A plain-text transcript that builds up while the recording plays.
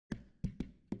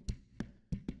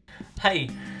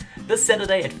Hey, this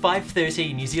Saturday at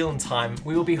 5:30 New Zealand time,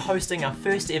 we will be hosting our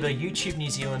first ever YouTube New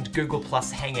Zealand Google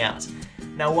Plus Hangout.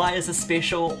 Now why is this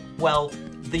special? Well,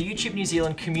 the YouTube New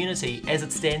Zealand community as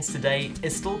it stands today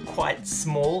is still quite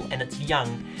small and it's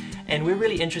young, and we're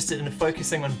really interested in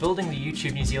focusing on building the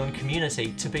YouTube New Zealand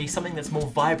community to be something that's more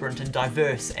vibrant and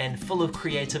diverse and full of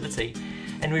creativity.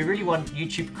 And we really want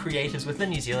YouTube creators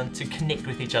within New Zealand to connect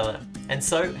with each other. And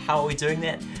so, how are we doing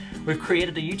that? We've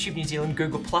created a YouTube New Zealand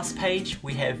Google Plus page.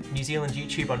 We have New Zealand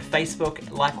YouTube on Facebook,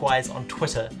 likewise on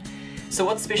Twitter. So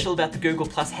what's special about the Google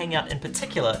Plus Hangout in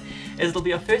particular is it'll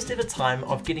be our first ever time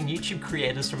of getting YouTube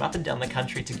creators from up and down the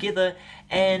country together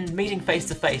and meeting face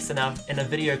to face in a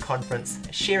video conference,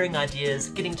 sharing ideas,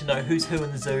 getting to know who's who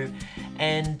in the zoo,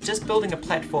 and just building a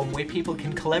platform where people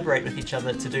can collaborate with each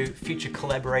other to do future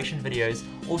collaboration videos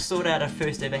or sort out our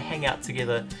first ever hangout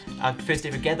together, our first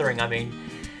ever gathering I mean.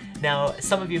 Now,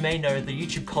 some of you may know the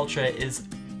YouTube culture is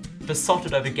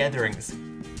besotted over gatherings.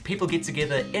 People get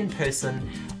together in person,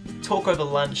 talk over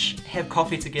lunch, have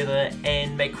coffee together,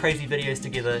 and make crazy videos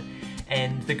together.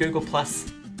 And the Google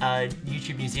Plus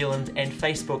YouTube New Zealand and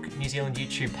Facebook New Zealand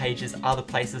YouTube pages are the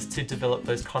places to develop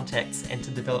those contacts and to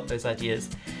develop those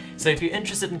ideas. So if you're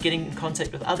interested in getting in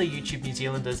contact with other YouTube New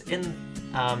Zealanders in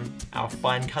our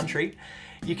fine country,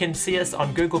 you can see us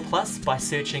on Google Plus by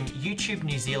searching YouTube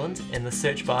New Zealand in the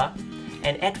search bar,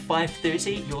 and at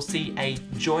 5:30 you'll see a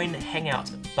Join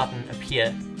Hangout button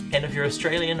appear. And if you're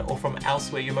Australian or from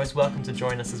elsewhere, you're most welcome to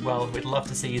join us as well. We'd love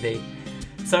to see you there.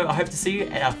 So I hope to see you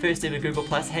at our first ever Google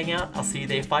Plus Hangout. I'll see you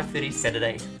there 5:30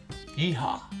 Saturday.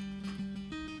 Yeehaw!